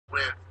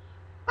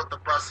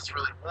Cousins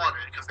really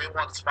wanted, because they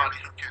wanted somebody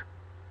who can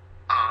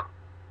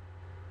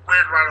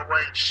win right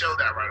away and show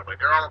that right away.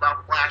 They're all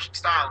about flash and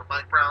style. And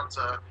Mike Brown's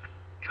a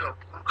blue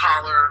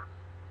collar,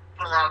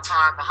 put a lot of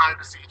time behind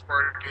the scenes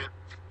working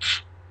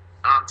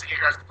to get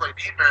guys to play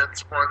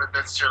defense more than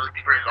necessarily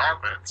be great at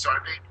offense. So I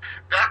think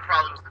that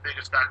probably was the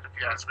biggest factor,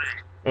 if you ask me.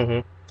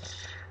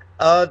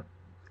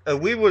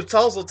 We were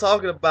also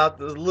talking about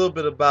a little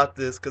bit about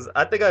this because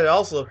I think I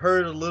also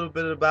heard a little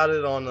bit about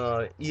it on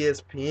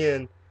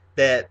ESPN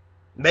that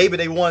maybe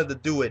they wanted to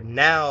do it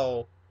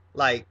now,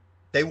 like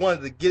they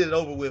wanted to get it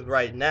over with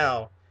right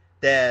now.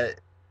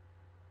 That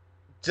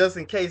just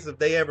in case if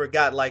they ever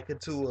got like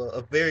into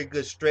a very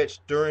good stretch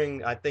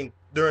during, I think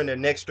during their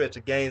next stretch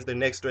of games, their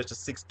next stretch of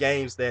 6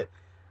 games, that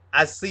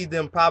I see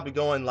them probably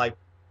going like,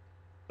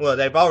 well,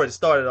 they've already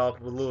started off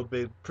a little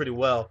bit pretty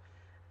well.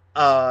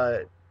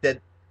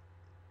 That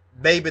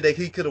maybe that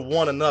he could have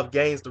won enough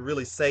games to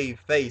really save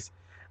face.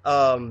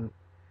 Um,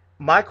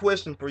 my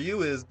question for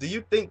you is, do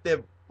you think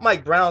that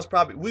Mike Brown's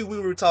probably, we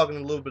were talking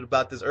a little bit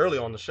about this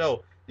earlier on the show.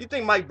 Do you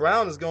think Mike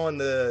Brown is going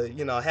to,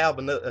 have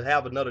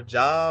another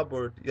job,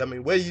 or I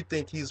mean, where do you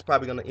think he's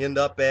probably going to end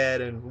up at,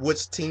 and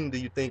which team do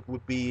you think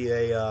would be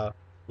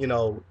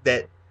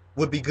that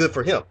would be good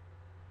for him?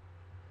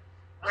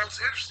 Well, it's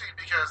interesting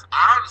because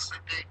I honestly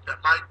think that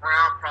Mike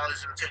Brown probably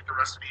is going to take the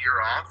rest of the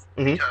year off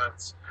Mm-hmm.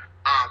 because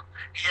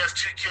he has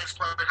 2 kids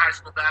playing high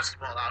school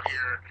basketball out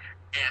here,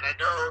 and I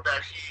know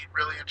that he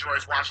really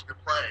enjoys watching them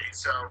play.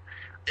 So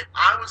if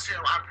I was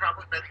him, I'd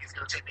probably bet he's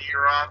going to take the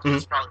year off. Mm-hmm.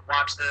 Just probably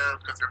watch them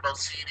because they're both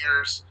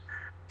seniors,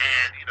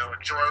 and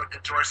enjoy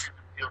seeing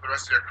the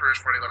rest of their careers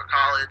before they go to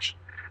college.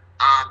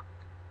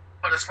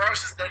 But as far as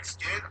his next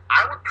gig,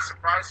 I wouldn't be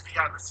surprised if he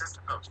got an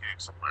assistant coach gig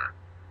somewhere,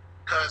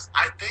 because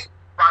I think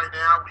by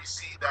now we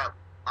see that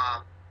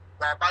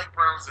while Mike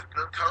Brown is a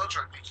good coach,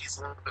 I think he's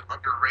a little bit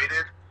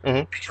underrated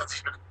Mm-hmm. because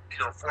he's been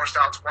forced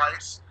out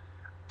twice.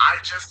 I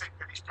just think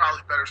that he's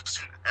probably better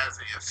suited as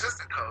an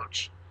assistant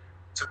coach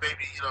to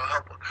maybe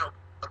help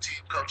a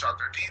team coach out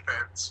their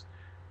defense.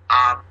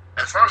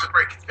 As far as a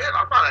great fit,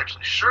 I'm not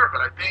actually sure,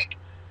 but I think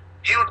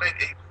he would make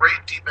a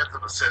great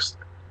defensive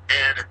assistant.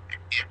 And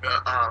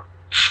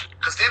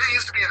because did he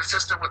used to be an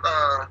assistant with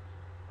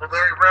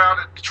Larry Brown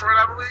in Detroit,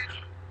 I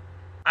believe.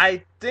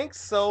 I think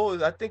so.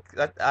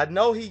 I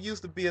know he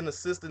used to be an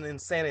assistant in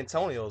San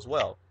Antonio as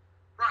well.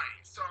 Right.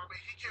 So I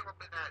mean, he came up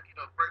in that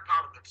Greg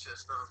Popovich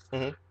system,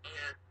 Mm-hmm.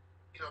 and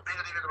being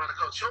an even amount of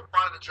coach, he'll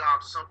find a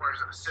job somewhere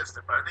as an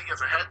assistant. But I think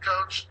as a head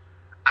coach,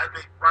 I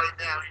think right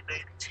now he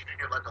may be to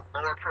get like a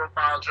lower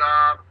profile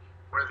job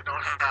where they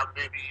don't have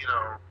maybe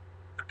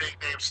the big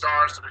name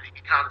stars, so that he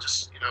can kind of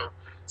just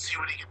see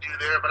what he can do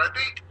there. But I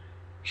think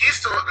he's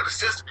still a good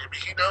assistant. I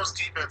mean, he knows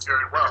defense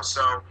very well,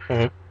 so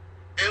Mm-hmm.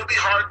 it'll be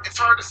hard. It's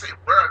hard to say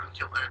where I think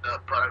he'll end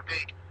up, but I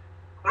think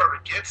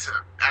whoever gets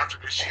him after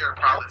this year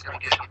probably is going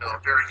to get a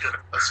very good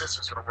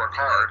assistant who's going to work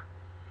hard.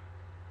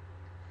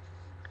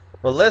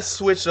 Well, let's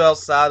switch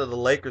outside of the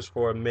Lakers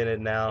for a minute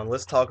now, and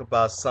let's talk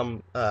about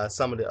some of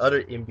the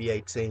other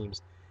NBA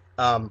teams.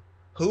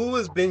 Who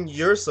has been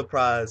your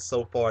surprise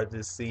so far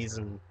this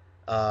season,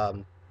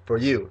 for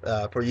you?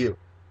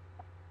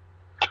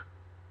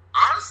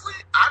 Honestly,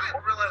 I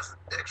didn't realize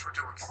the Knicks were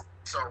doing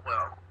so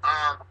well.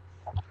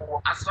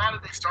 I saw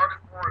that they started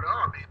 4-0.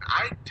 I mean,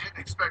 I didn't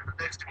expect the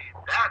Knicks to be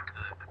that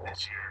good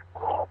this year.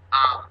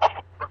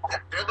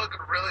 But they're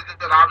looking really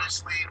good.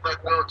 Obviously,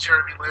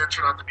 Jeremy Lin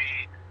turned out to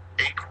be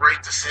a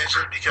great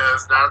decision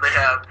because now they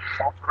have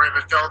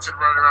Raymond Felton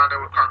running around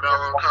there with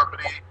Carmelo and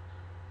company.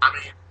 I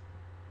mean,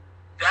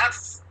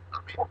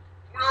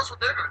 who knows what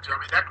they're going to do? I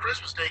mean, that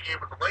Christmas Day game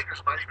with the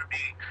Lakers might even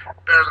be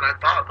better than I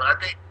thought. But I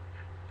think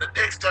the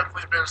Knicks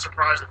definitely been a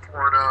surprise at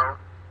 4-0.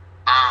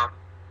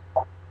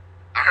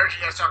 I heard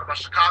you guys talking about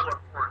Chicago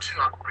at 4-2.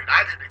 I mean,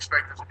 I didn't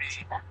expect it to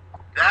be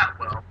that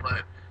well,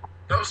 but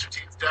those 2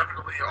 teams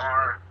definitely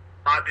are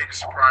my biggest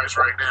surprise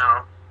right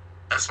now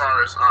as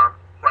far as who I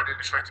didn't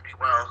expect to be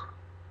well.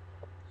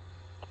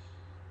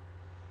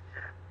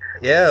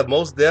 Yeah,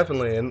 most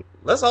definitely. And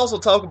let's also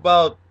talk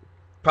about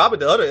probably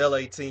the other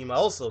LA team,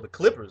 also the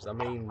Clippers. I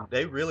mean,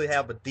 they really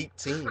have a deep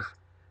team. Yeah,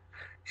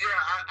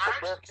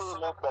 I actually saw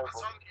the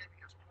game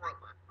against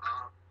Portland.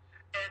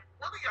 And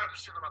one thing I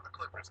understand about the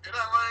Clippers, in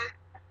LA,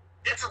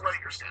 it's a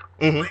Lakers town.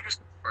 Mm-hmm. Lakers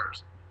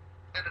first.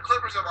 And the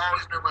Clippers have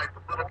always been like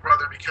the little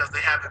brother because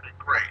they haven't been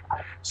great.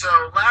 So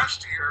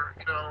last year,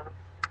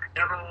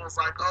 everyone was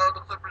like, oh,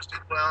 the Clippers did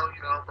well,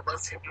 but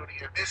let's see them do it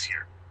again this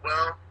year.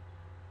 Well,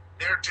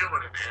 they're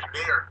doing it, man.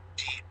 They are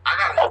deep. I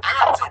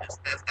gotta say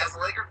this. As a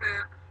Laker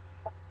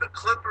fan, the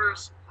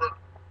Clippers look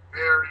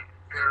very,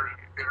 very,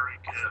 very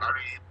good. I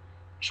mean,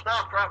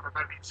 Jamal Crawford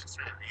might be the 6th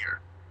man of the year.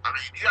 I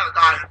mean, you got a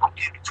guy who can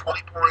give you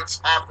 20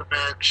 points off the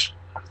bench,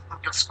 who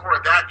can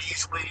score that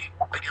easily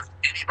against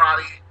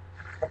anybody.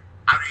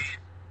 I mean,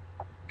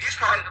 he's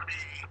probably going to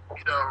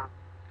be,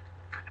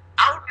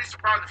 I wouldn't be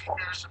surprised if he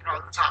finished in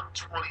probably the top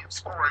 20 in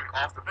scoring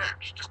off the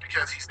bench, just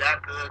because he's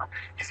that good.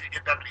 He's going to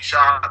get that many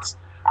shots.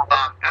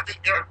 I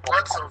think Eric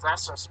Bledsoe is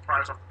also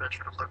surprised off the bench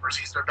for the Clippers.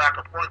 He's their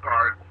backup point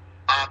guard.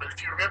 And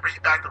if you remember, he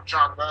backed up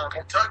John Wall in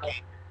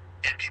Kentucky,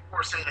 and people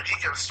were saying that he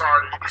can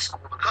start at any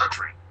school in the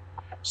country.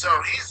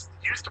 So he's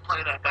used to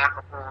playing that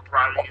backup role,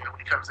 thriving when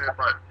he comes in.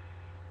 But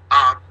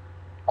um,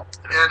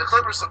 and the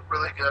Clippers look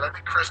really good. I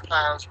think Chris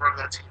Paul's running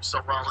that team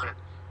so well, and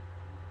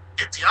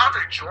if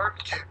DeAndre Jordan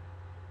can,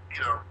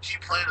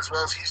 keep playing as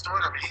well as he's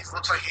doing, I mean, he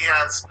looks like he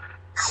has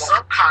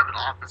some kind of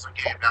an offensive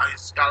game now.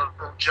 He's got a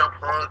little jump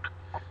hook.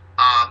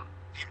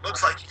 He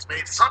looks like he's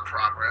made some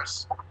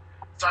progress.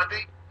 So I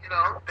think,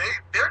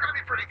 they're going to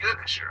be pretty good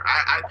this year.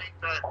 I think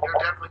that they're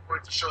definitely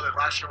going to show that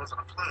last year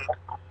wasn't a fluke.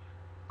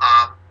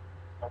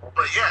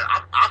 But yeah,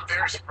 I'm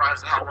very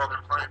surprised at how well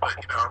they're playing. But,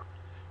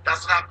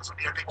 that's what happens when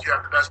I think you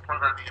have the best point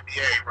guard in the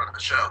NBA running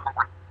the show.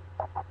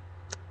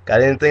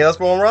 Got anything else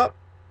for him, Rob?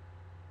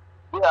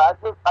 Yeah,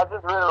 I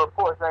just read a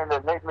report saying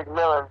that Nate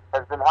McMillan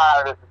has been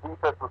hired as the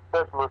defensive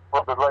specialist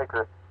for the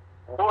Lakers.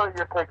 What are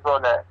your takes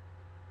on that?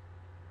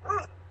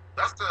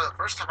 That's the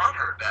first time I've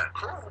heard that.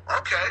 Cool.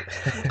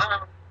 Okay.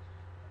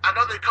 I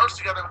know they coached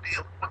together with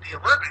the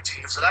Olympic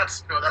team, so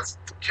that's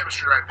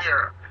chemistry right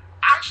there.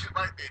 I actually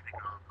like Nate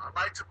McMillan. I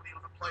liked him when he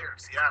was a player in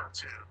Seattle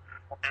too,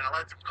 and I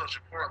liked him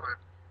coaching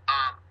Portland.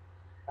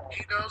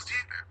 He knows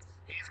defense.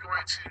 He's going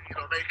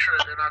to make sure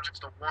that they're not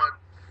just a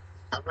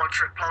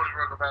one-trick pony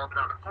running the ball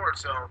down the court.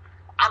 So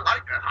I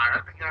like that hire.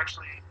 I think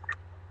actually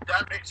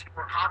that makes me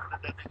more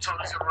confident that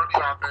Tony's going to run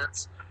the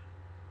offense,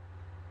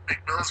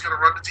 McMillan's going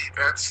to run the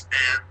defense,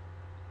 and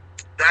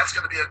that's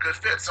going to be a good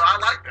fit. So I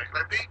like that.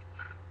 And I think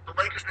the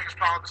Lakers' biggest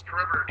problem is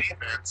perimeter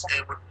defense,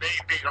 and with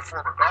Nate being a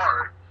former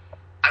guard,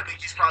 I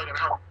think he's probably going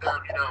to help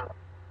them,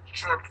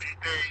 shore up a few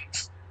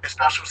things,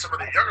 especially with some of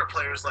the younger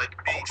players like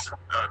Meeks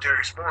and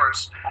Darius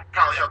Morris,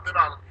 probably help them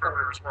out on the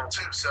perimeter as well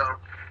too. So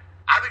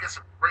I think it's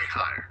a great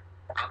hire.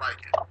 I like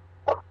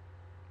it.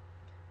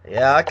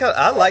 Yeah,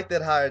 I like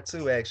that hire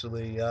too.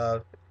 Actually,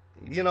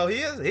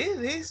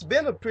 he's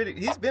been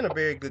a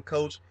very good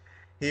coach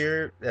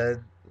here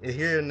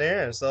and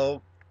there, and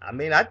so I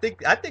mean I think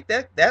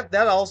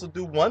that also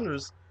do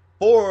wonders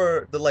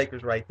for the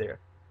Lakers right there.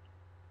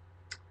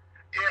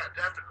 Yeah,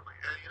 definitely.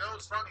 And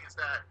what's funny is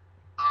that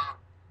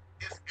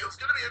it was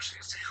going to be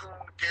interesting to see who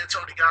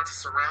D'Antoni got to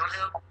surround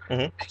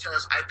him,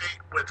 because I think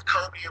with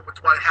Kobe and with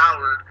Dwight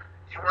Howard,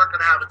 you weren't going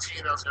to have a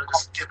team that was going to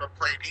just give up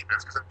playing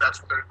defense, because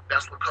that's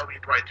what Kobe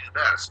and Dwight do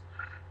best.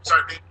 So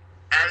I think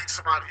adding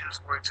somebody who's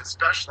going to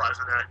specialize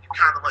in that, you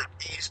kind of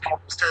ease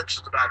people's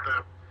tensions about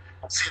them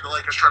seeing the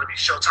Lakers trying to be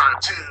Showtime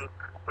too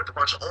with a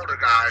bunch of older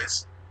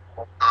guys.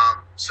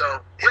 So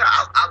yeah,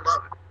 I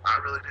love it. I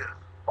really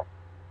do.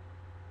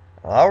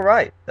 All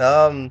right.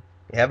 You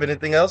have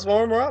anything else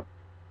for him, Rob?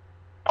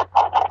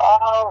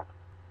 I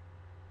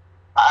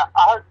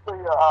heard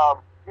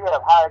you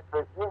have high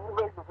expectations. You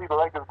basically see the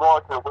Lakers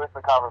going to the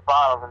Western Conference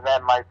Finals, and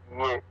that might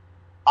be it.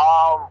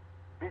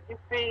 Did you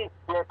see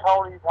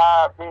D'Antoni's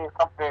hire being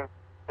something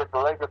that the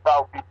Lakers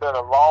thought would be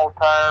better long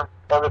term,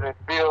 other than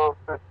Phil,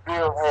 since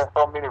Phil has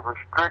so many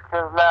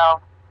restrictions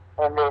now,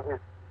 and that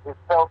his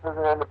health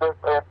isn't in the best.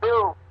 And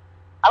Phil,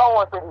 I don't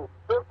want to say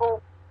he's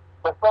simple,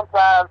 but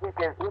sometimes he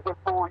can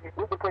fool you.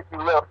 He can take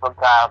you left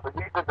sometimes. But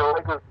do you think the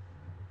Lakers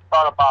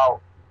thought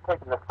about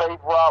taking the safe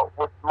route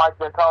with Mike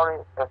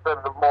D'Antoni instead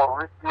of the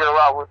more riskier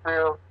route with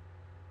Phil?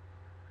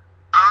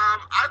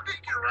 I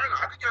think you're right.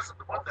 I think you have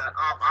something with that.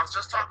 I was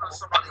just talking to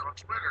somebody on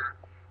Twitter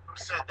who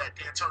said that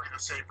D'Antoni's a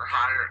safer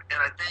hire, and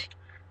I think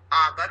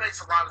that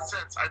makes a lot of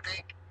sense. I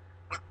think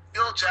with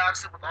Phil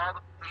Jackson, with all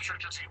the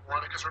restrictions he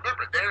wanted, because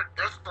remember,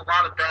 there's a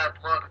lot of bad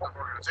blood in the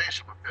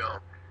organization with Phil.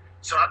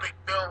 So I think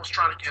Phil was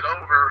trying to get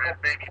over and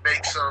maybe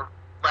make some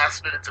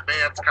last-minute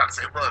demands to kind of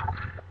say, look,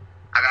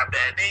 I got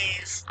bad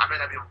knees. I may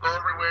not be able to go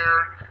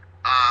everywhere.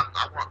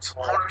 I want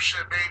some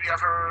ownership, maybe, I've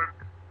heard.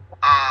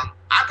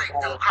 I think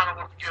Phil kind of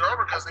wanted to get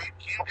over because he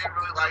didn't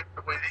really like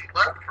the way that he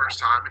left the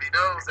first time, and he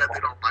knows that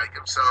they don't like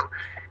him, so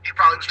he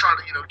probably was trying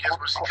to, get as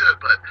much as he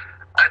could. But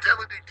I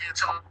definitely think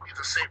D'Antoni is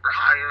a safer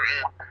hire,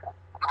 and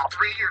with a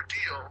 3-year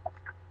deal,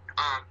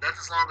 that's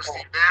as long as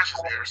Steve Nash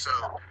is there,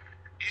 so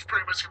he's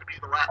pretty much going to be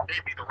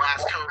maybe the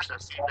last coach that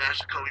Steve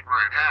Nash and Kobe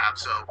Bryant have.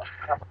 So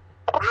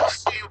we'll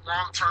see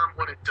long-term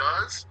what it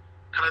does.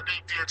 And I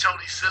think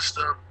D'Antoni's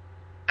system,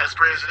 as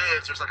great as it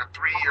is, there's like a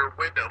 3-year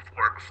window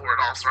for it before it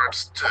all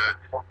starts to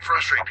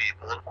frustrate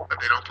people that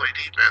they don't play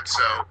defense.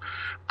 So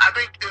I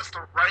think it's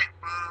the right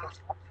move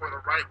for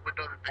the right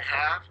window that they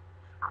have.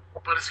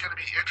 But it's going to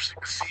be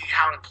interesting to see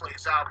how it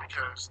plays out,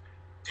 because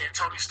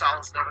D'Antoni's style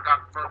has never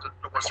gotten further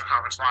than the Western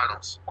Conference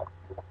Finals.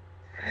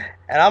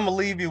 And I'm gonna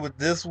leave you with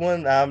this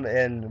one,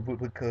 and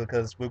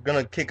because we're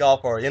gonna kick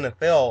off our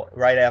NFL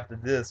right after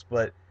this.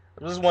 But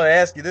I just want to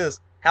ask you this: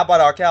 how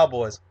about our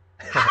Cowboys?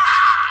 Yeah, man.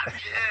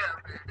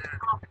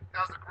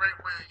 That was a great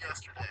win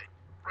yesterday.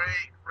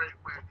 Great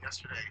win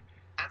yesterday.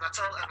 As I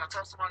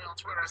told somebody on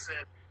Twitter, I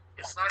said,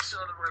 it's nice to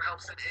know that we're going to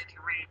help send Andy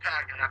Reid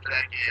packing after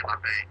that game, I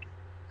think.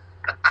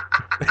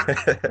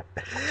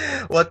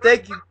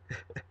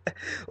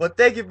 Well,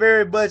 thank you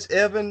very much,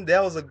 Evan.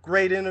 That was a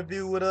great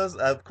interview with us.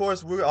 Of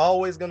course, we're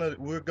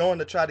going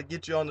to try to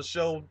get you on the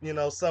show,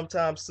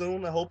 sometime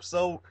soon. I hope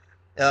so.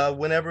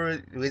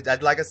 Whenever,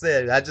 like I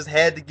said, I just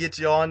had to get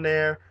you on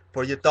there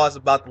for your thoughts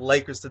about the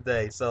Lakers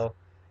today. So,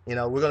 we're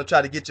going to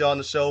try to get you on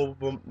the show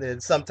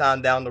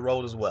sometime down the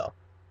road as well.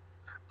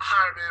 All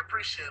right, man.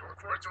 Appreciate it.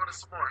 Look forward to doing this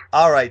some more.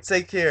 All right.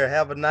 Take care.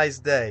 Have a nice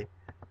day.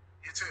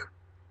 You too.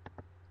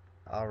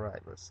 All right.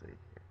 Let's see.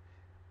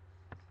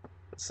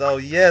 So,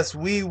 yes,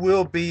 we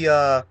will be,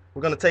 we're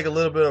going to take a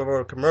little bit of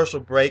a commercial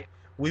break.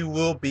 We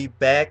will be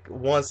back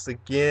once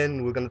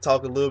again. We're going to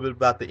talk a little bit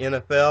about the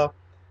NFL.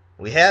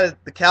 We had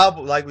the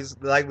Cowboys,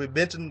 like we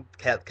mentioned,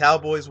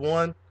 Cowboys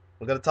won.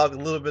 We're going to talk a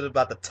little bit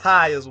about the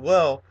tie as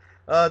well.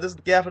 This is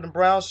the Gafford and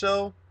Brown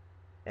Show,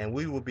 and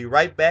we will be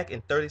right back in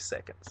 30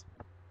 seconds.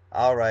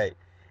 All right.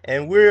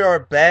 And we are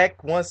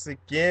back once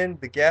again,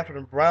 the Gafford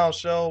and Brown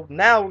Show.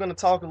 Now we're going to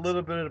talk a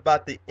little bit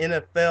about the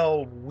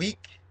NFL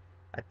week.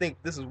 I think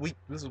this was week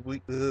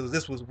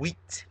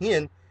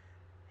 10.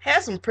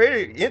 Had some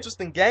pretty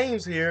interesting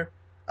games here.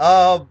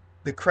 The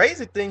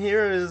crazy thing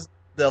here is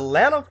the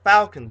Atlanta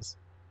Falcons.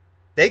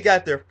 They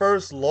got their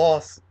first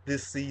loss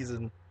this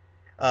season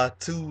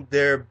to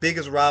their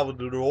biggest rival,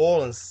 the New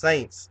Orleans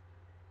Saints.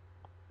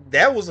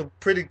 That was a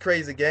pretty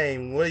crazy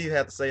game. What do you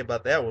have to say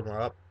about that one,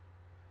 Rob?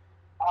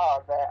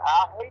 Oh, man,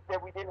 I hate that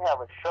we didn't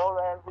have a show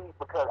last week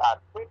because I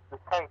picked the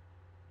Saints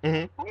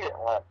to beat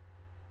Atlanta.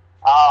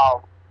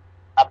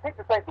 I picked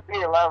the Saints to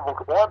beat Atlanta, one,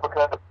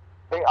 because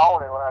they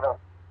own Atlanta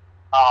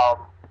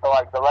for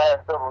like the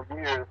last several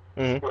years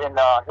in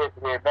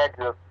head-to-head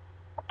matchups.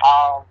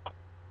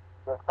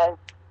 The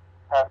Saints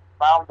have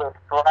found their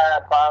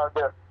stride.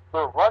 They're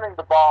running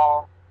the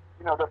ball.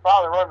 They're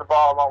finally running the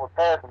ball along with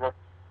passing it,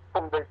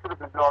 something they should have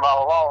been doing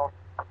all along.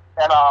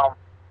 And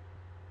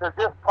they're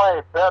just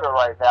playing better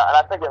right now. And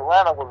I think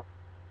Atlanta has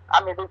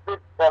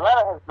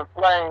been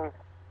playing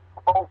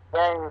both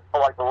games for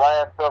like the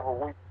last several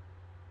weeks.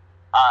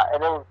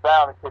 And it was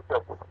bound to catch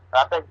up with them.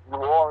 I think New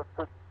Orleans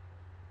took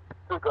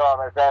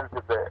advantage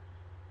of that.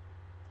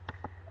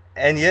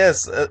 And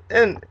yes,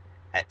 and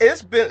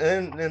it's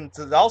been, and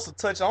to also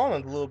touch on a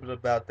little bit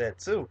about that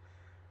too.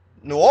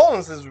 New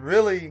Orleans has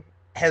really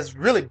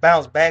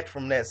bounced back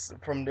from their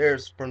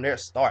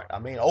start. I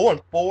mean,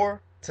 0-4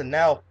 to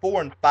now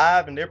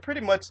 4-5, and they're pretty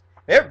much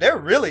they're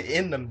really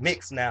in the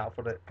mix now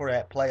for that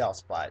playoff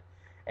spot,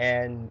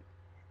 and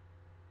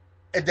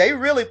they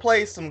really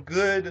play some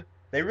good.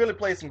 They really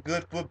play some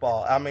good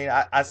football. I mean,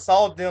 I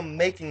saw them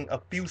making a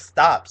few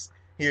stops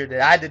here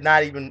that I did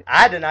not even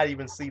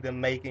see them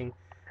making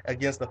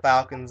against the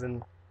Falcons.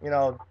 And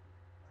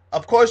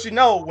of course,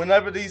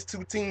 whenever these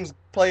two teams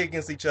play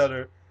against each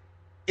other,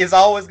 it's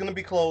always going to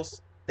be close.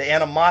 The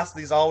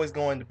animosity is always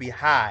going to be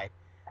high.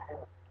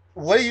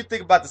 What do you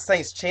think about the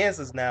Saints'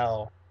 chances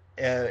now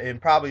in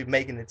probably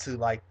making it to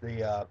like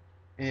the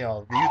do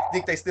you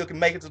think they still can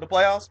make it to the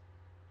playoffs?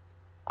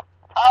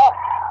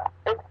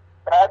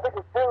 I think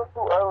it's still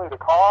too early to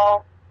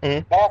call.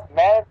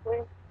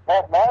 Mathematically,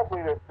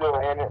 they're still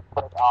in it.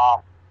 But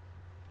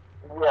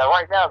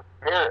right now it's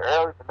very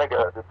early to make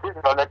a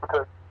decision on that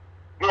because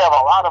you have a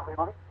lot of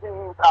elite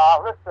teams.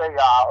 Let's say,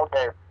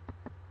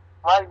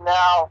 right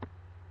now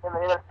in the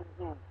NFC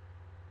East,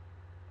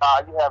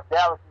 you have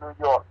Dallas, New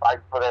York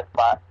fighting for that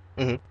spot.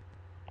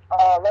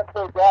 Let's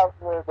say Dallas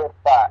wins that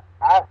spot.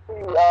 I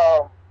see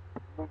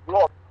New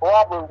York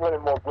probably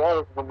winning more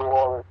games than New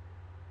Orleans.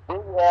 Then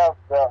you have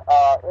the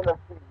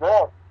NFC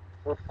North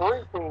with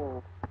three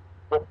teams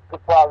that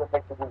could probably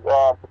make the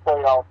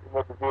playoffs in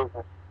their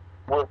division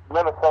with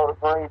Minnesota,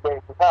 Green Bay,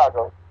 and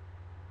Chicago.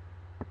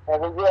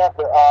 And then you have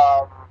the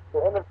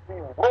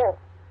NFC West,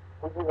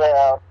 where you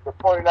have the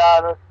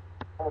 49ers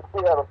and the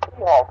Seattle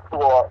Seahawks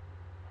who are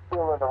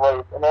still in the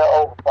race, and they're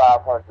over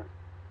 500.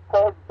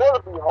 So it's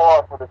going to be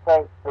hard for the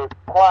Saints to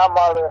climb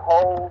out of their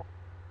hole,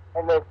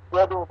 and their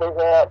schedule they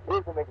have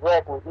isn't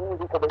exactly easy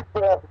because they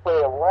still have to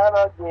play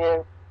Atlanta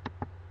again,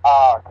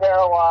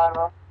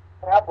 Carolina,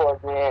 Tampa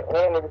again,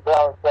 and the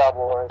Dallas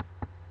Cowboys.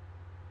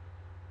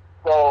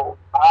 So,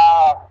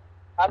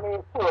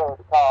 it's too early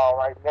to call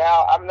right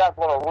now. I'm not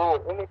going to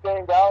rule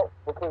anything out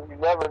because you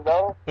never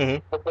know,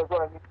 but they're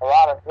going to need a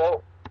lot of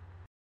help.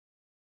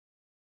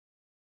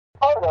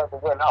 Probably have to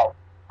win out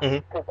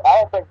because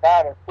I don't think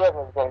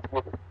 9-7 is going to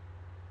get it.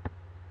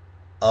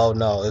 Oh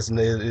no, it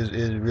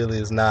really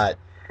is not.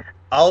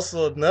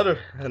 Also,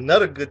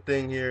 another good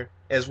thing here,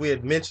 as we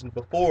had mentioned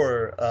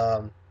before,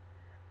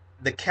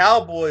 the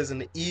Cowboys and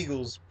the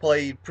Eagles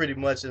played pretty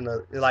much in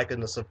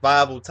a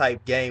survival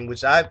type game,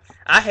 which I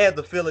had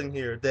the feeling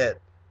here that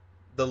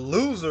the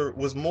loser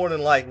was more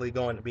than likely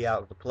going to be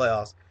out of the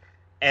playoffs,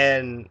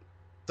 and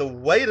the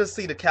way to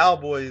see the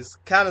Cowboys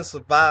kind of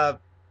survive,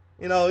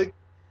 your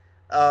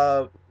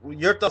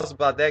thoughts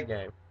about that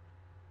game?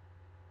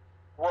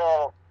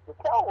 Well, the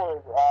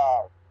Cowboys,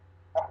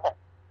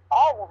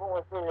 I was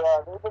going to say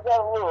they got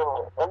a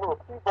little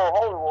Tebow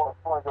Holy Water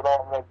sprinkled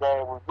on in that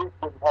game with Zeke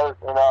getting hurt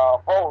and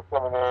Foles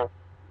coming in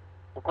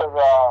because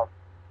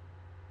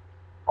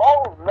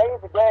Foles made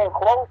the game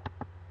close.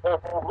 It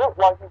looked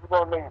like he was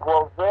going to make it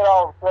close. Then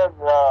all of a sudden,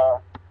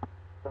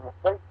 the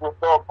mistakes just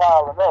started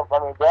piling up. I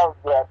mean, Dallas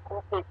got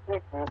 2 pick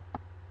sixes,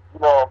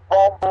 a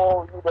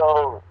fumble,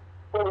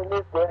 hitting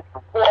this the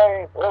extra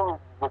point. It was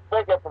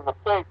mistake after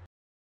mistake.